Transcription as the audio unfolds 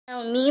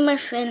Now, me and my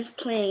friend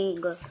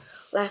playing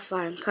Life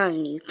Fire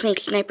currently, playing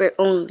Sniper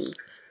only.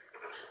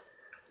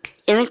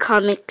 In the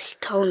comics,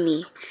 told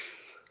me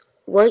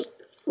what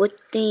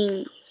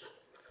thing,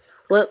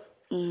 what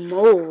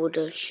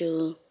mode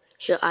should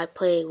I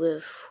play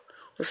with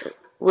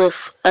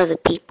other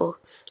people,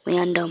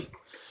 random.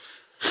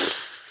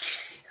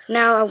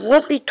 Now I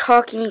won't be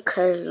talking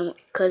cause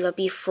I'll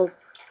be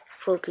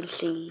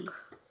focusing.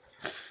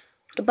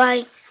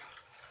 Goodbye.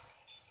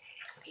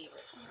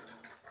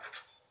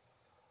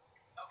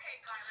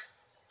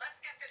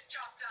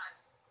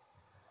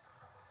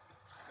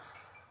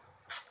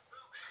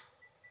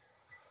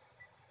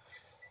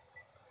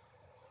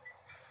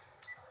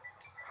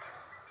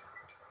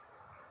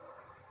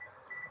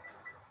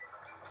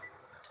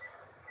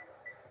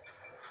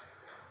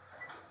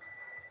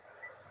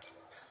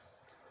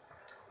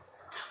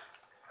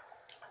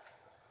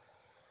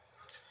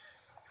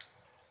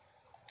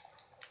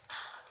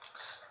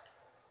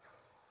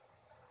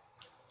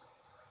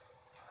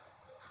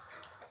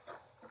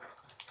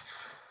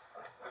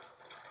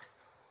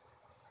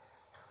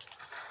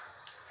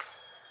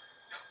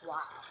 Wow.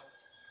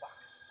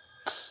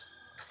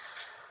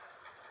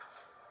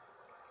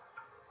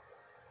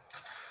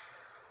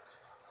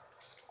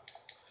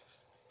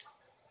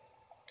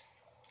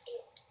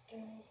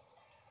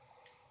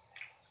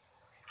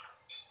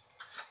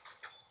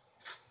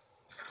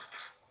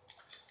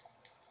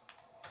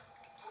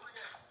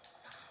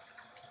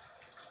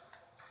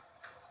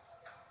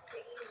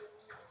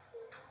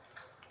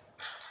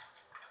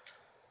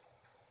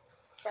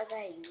 Got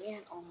that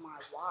again on my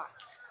watch.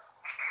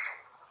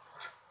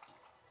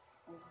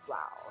 Wow.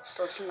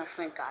 So see, my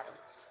friend got him.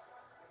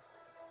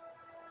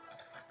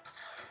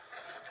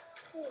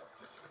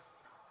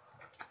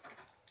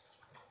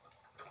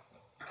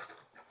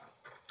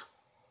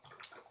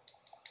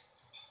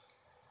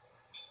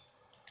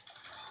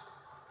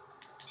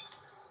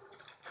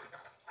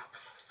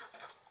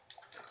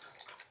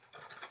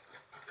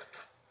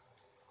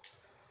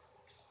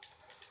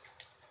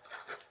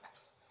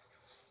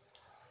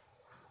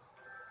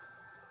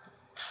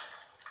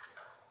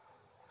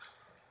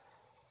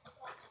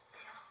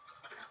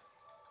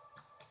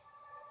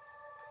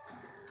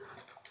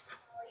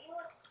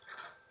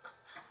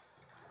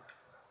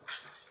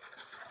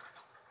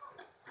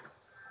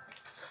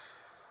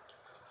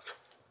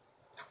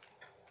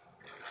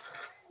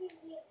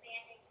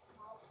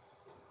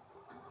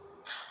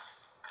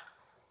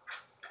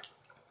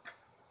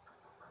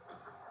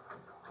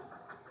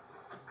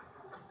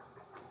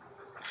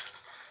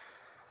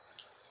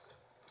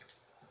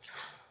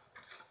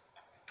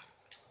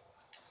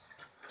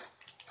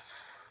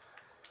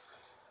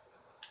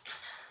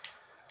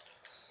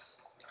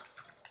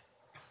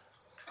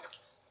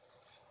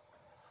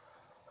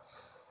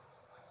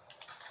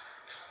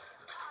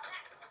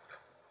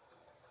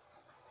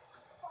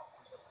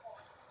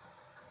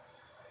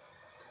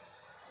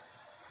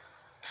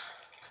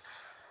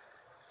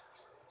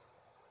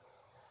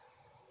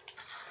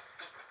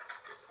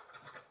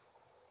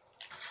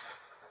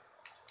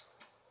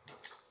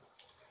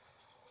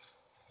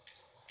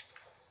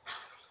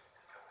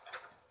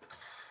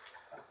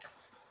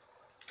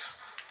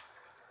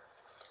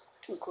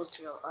 I'm cool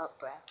to roll up,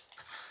 bruh.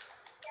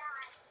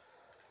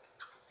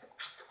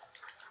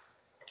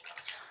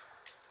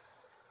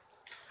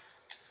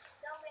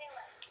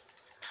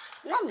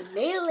 Not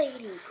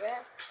meleeing,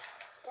 bruh.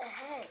 The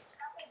heck?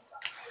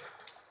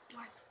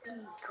 My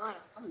God,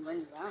 I'm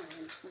running around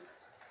here.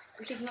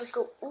 You think let's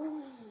go?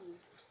 Ooh.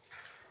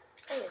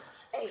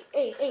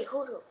 Hey,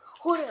 hold up.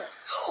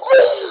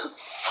 Oh!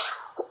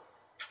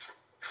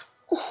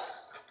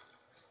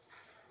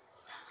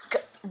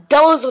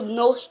 That was a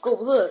no scope.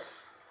 Look.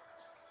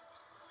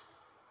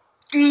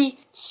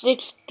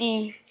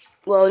 360.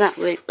 Well, not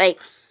really. Like,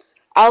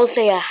 I would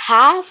say a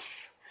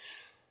half.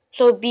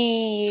 So it'd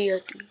be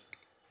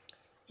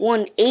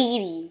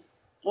 180.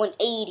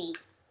 180.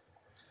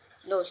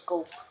 No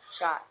scope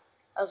shot.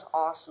 That was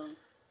awesome.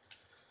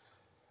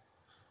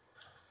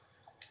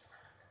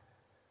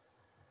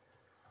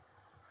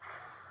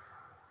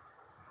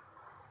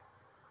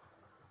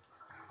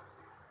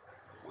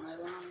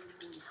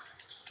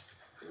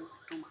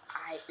 My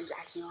eye is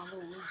actually on the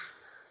roof.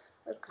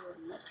 Look good.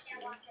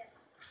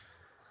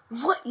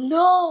 What?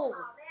 No!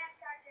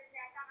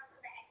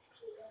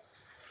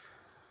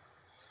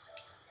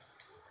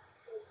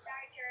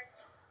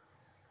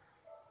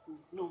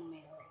 No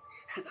man.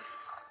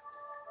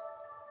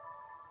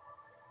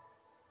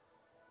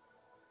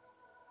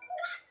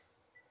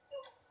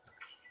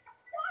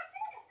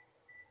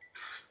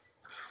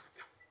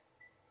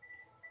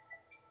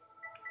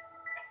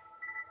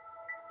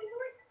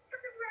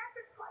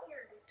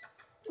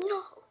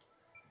 No.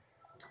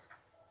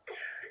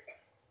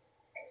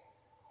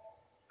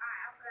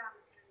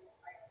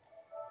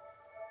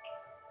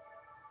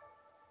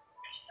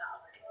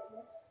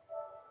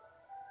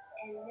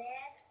 And then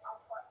I'll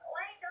put.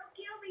 Wait, don't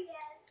kill me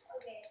yet.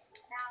 Okay,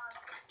 now.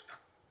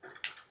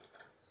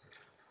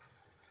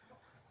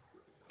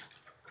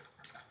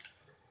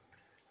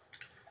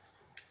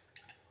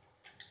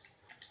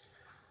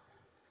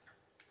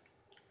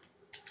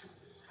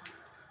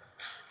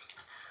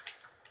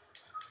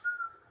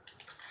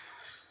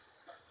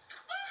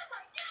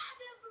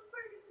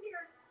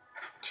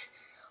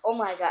 Oh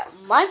my god,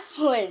 my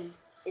friend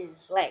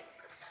is like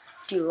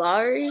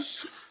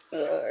Delars.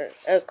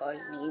 I got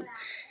his name.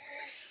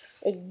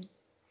 I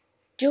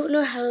don't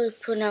know how to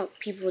pronounce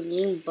people's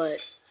name, but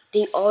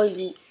they all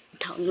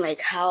tell me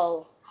like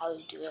how to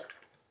do it.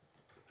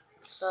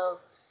 So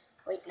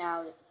right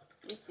now,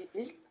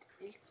 this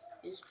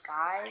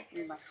guy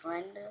is my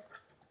friend,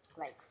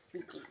 like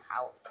freaking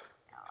out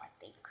now. I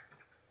think.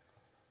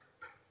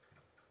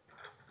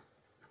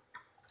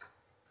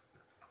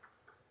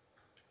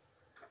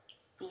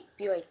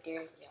 Be right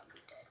there. Yeah, I'll be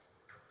dead.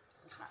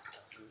 It's not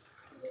helping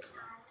me.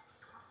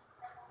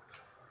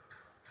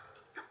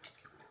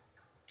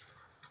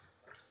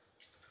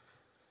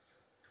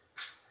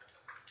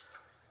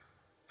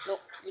 No,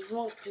 it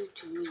won't do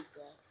to me,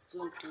 bro. It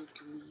won't do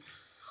to me.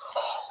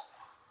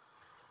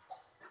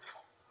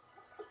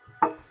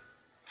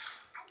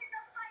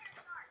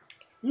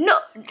 No,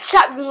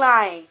 stop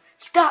lying.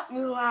 Stop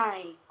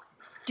lying.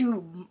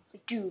 Dude,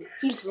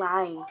 he's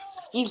lying.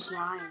 He's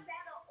lying.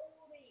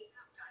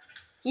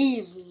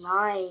 He's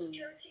lying.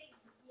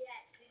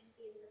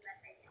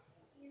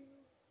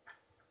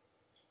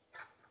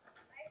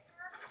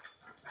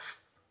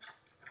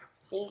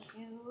 Thank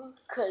you.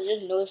 Cause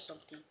just know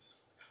something.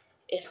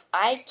 If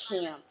I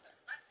camp,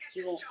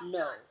 you won't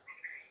know.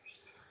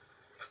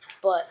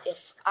 But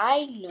if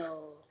I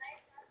know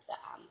that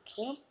I'm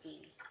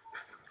camping,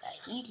 that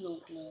he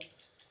don't know,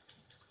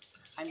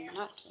 I'm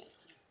not camping.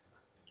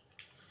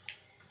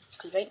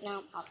 Cause right now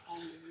I'm up on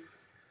the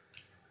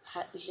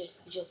roof. You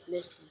just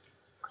missed me.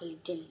 Cause he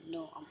didn't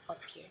know I'm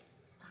up here.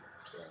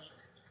 So.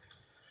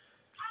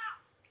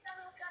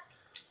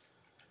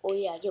 Oh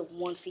yeah, I get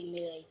one free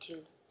melee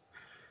too.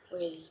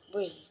 Where is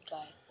this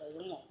guy? Cause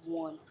I want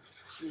one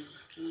free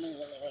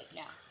melee right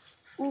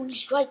now. Ooh,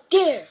 he's right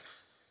there.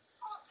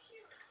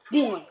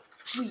 One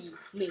free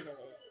melee.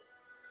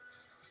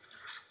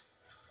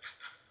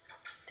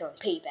 Tell him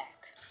payback.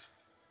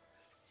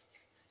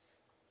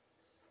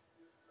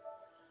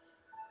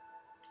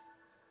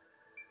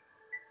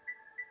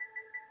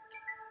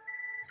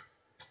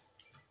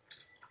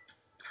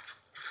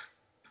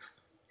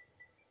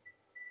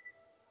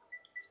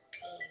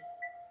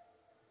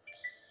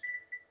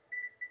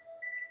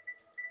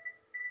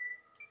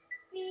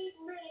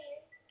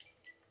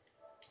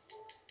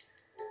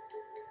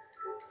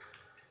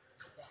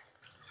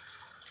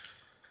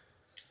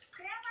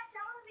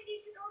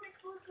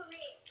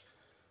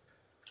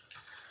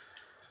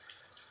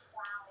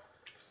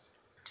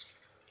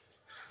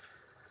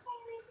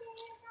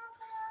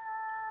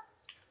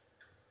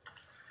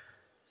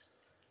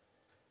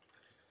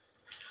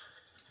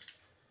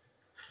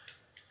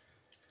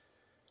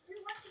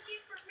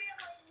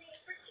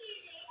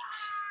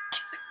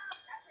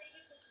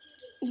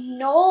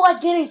 No, I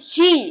didn't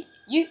cheat.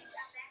 You,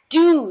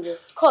 dude,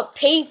 called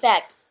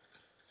payback.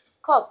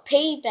 Called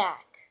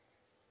payback.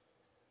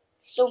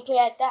 Don't play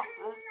like that,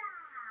 huh?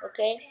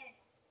 Okay?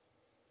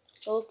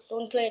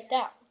 Don't play like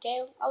that,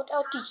 okay?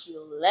 I'll teach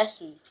you a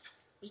lesson.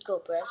 Let's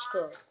go, bro. Let's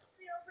go.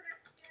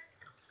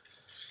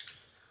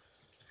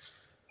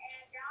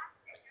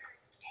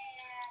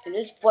 And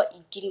this is what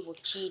you're getting for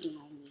cheating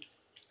on me.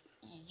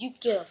 You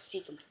get a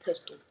freaking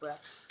pistol, bro.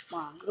 Come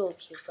on, get over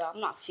here, bro.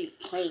 I'm not freaking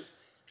playing.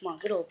 Come on,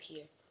 get over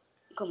here.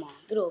 Come on,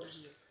 get over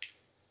here.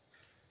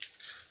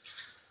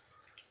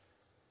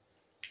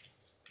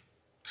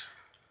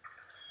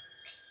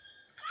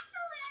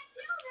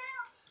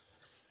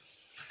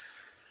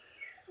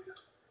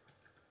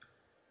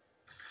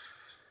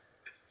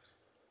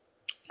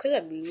 Cause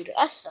I mean,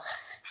 that's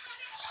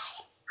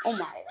oh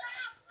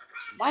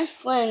my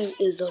friend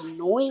is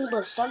annoying,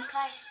 but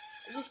sometimes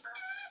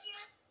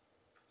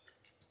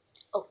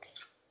okay.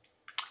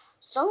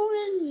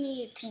 Someone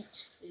need to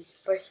teach this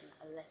person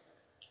a lesson.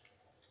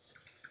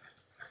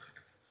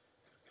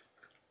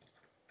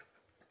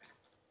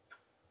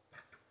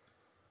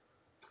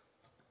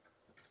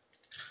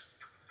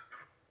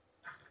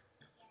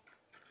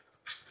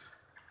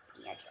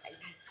 Yeah,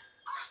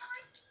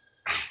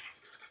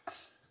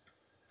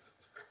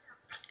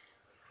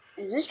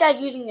 is this guy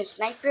using a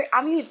sniper?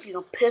 I'm using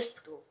a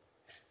pistol.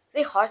 It's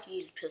very hard to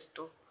use a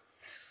pistol.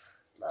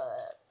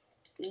 But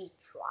he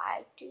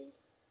tried to.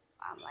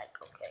 I'm like,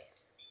 okay.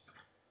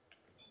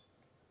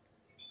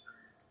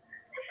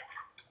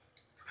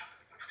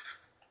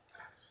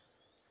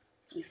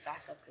 You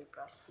fast upgrade,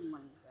 bro. I'm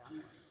running, bro. I'm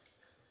running.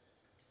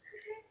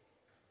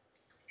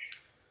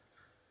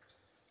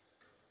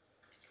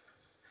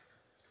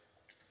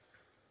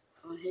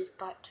 On his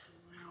butt.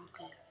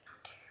 Okay.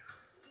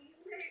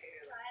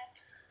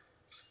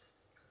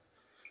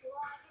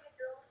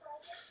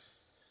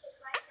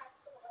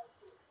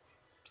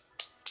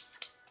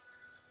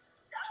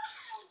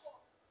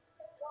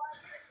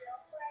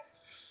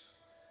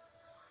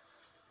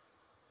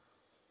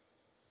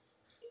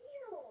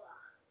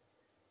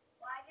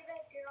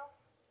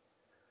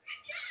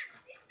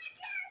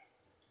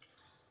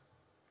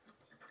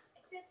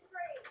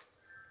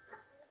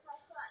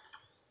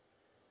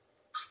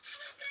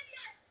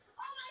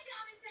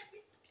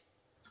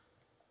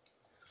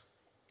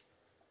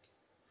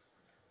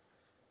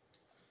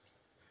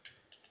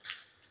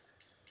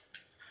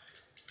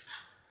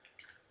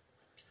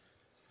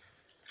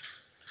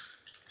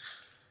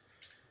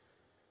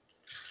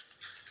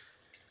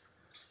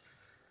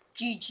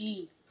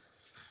 GG.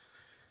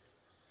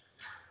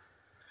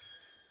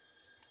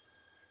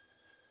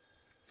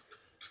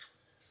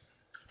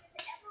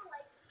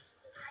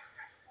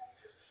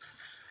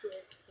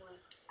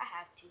 I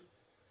have to.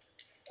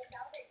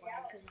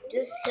 Because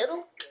this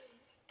hill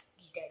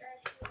is dead.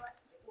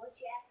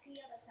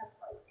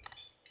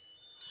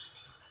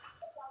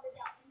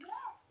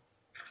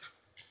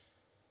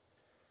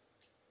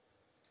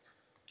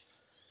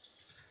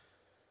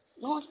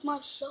 Launch my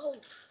soul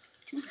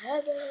to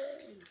heaven.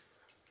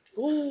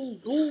 Boom,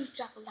 boom,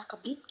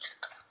 chakalaka, boom,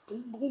 chakalaka,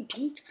 boom, boom, boom,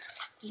 chakalaka,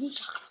 boom,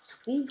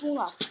 chakalaka, boom,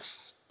 boom,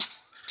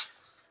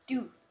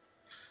 dude,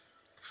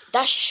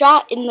 that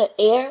shot in the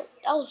air,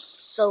 that was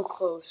so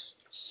close.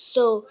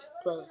 So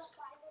close.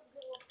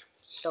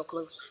 So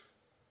close.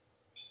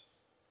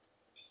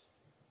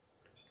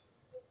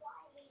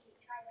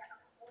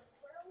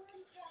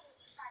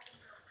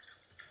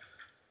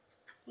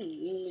 You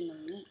mean an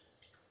elite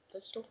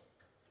pistol?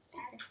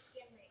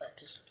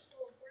 Pistol.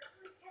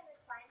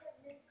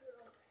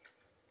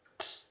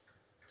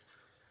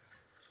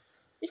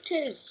 This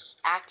kid is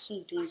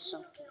actually doing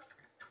something.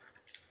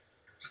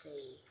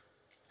 Okay.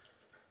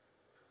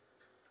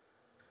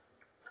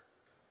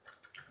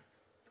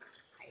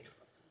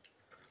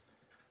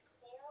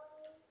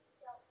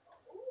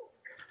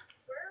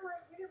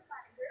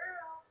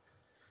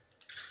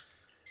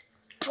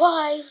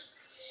 Why?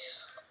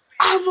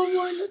 I'm the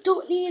one that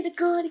don't need a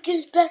gun to get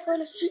his back on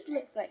the street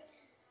like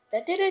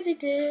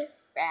da-da-da-da-da.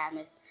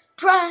 Ramus.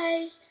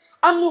 Prize.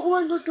 I'm the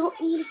one that don't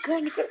need a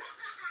gun to get...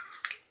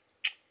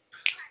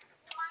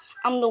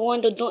 I'm the one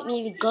that don't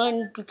need a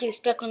gun to get his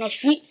back on the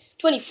street.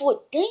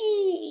 24.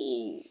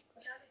 Dang.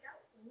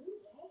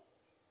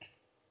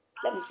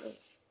 Let me go.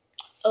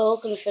 Oh,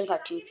 because my friend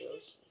got 2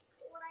 kills.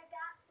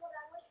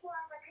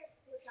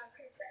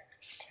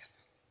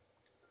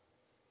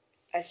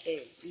 I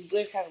said, you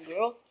boys have a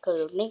girl?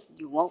 Because of me,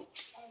 you won't.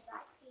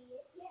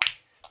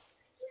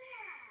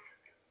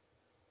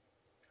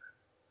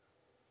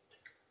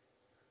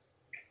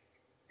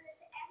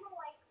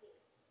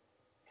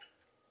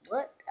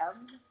 What?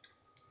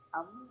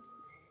 LOL.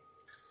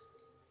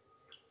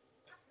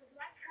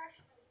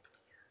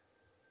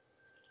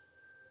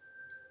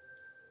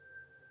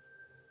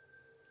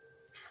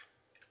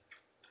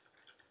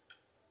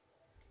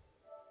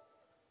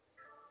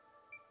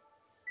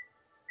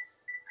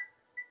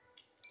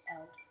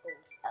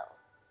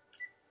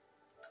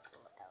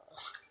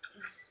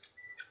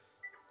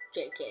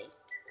 JK.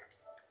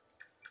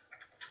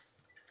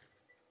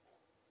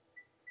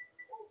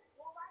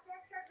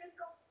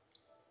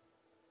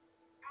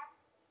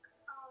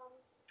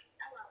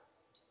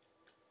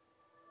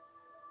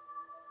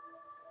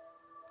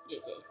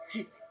 JK.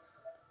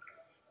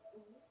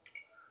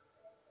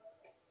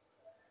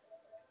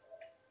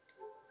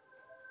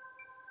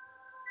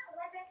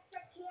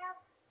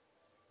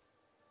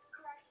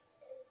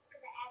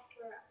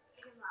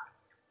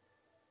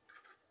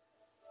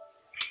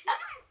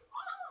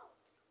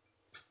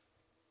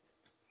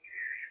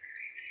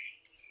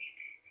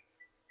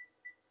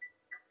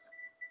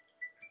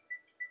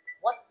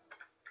 What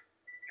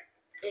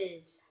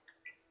is...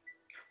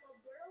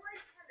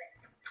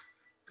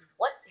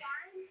 What?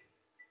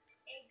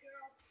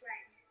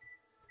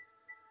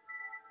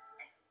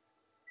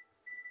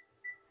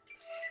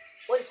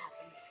 What is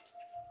happening?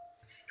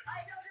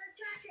 I know they're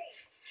chatting.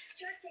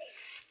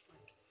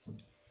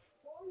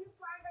 Will you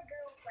find a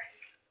girlfriend?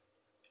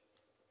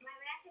 My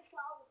math and 12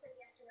 will say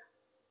yes or no.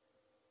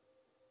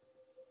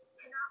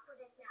 Cannot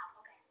predict now.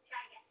 Okay,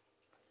 try again.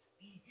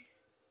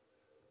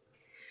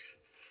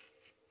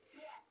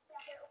 Yes,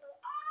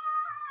 definitely.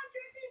 Oh,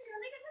 Tristan's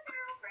gonna get a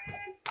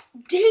girlfriend.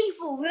 Dang,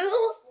 for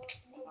real?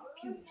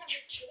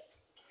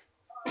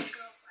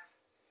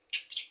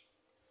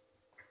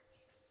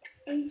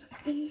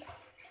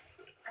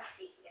 Let's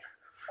see here.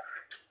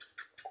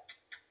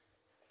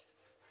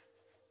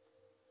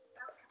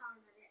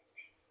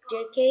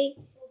 JK?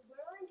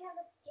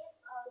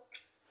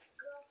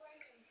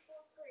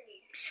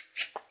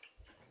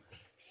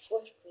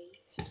 Fourth grade?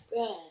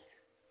 Yeah.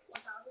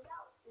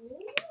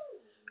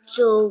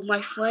 So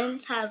my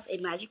friends have a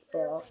magic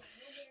ball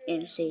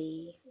and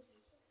say,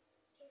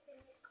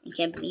 I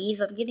can't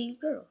believe I'm getting a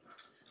girl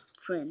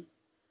friend.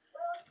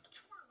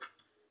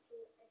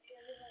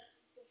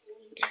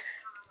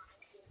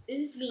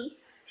 This is me.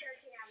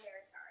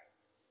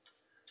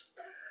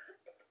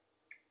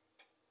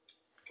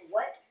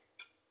 What?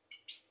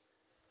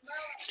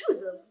 Two of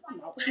them.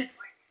 I'm out.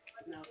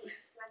 I'm out.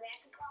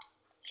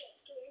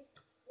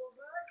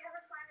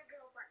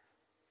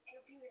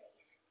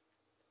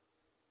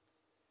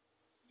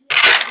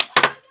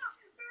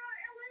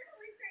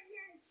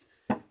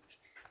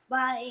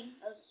 Bye.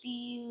 I'll see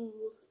you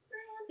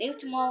maybe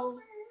tomorrow.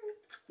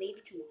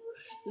 Maybe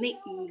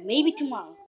tomorrow. Maybe tomorrow.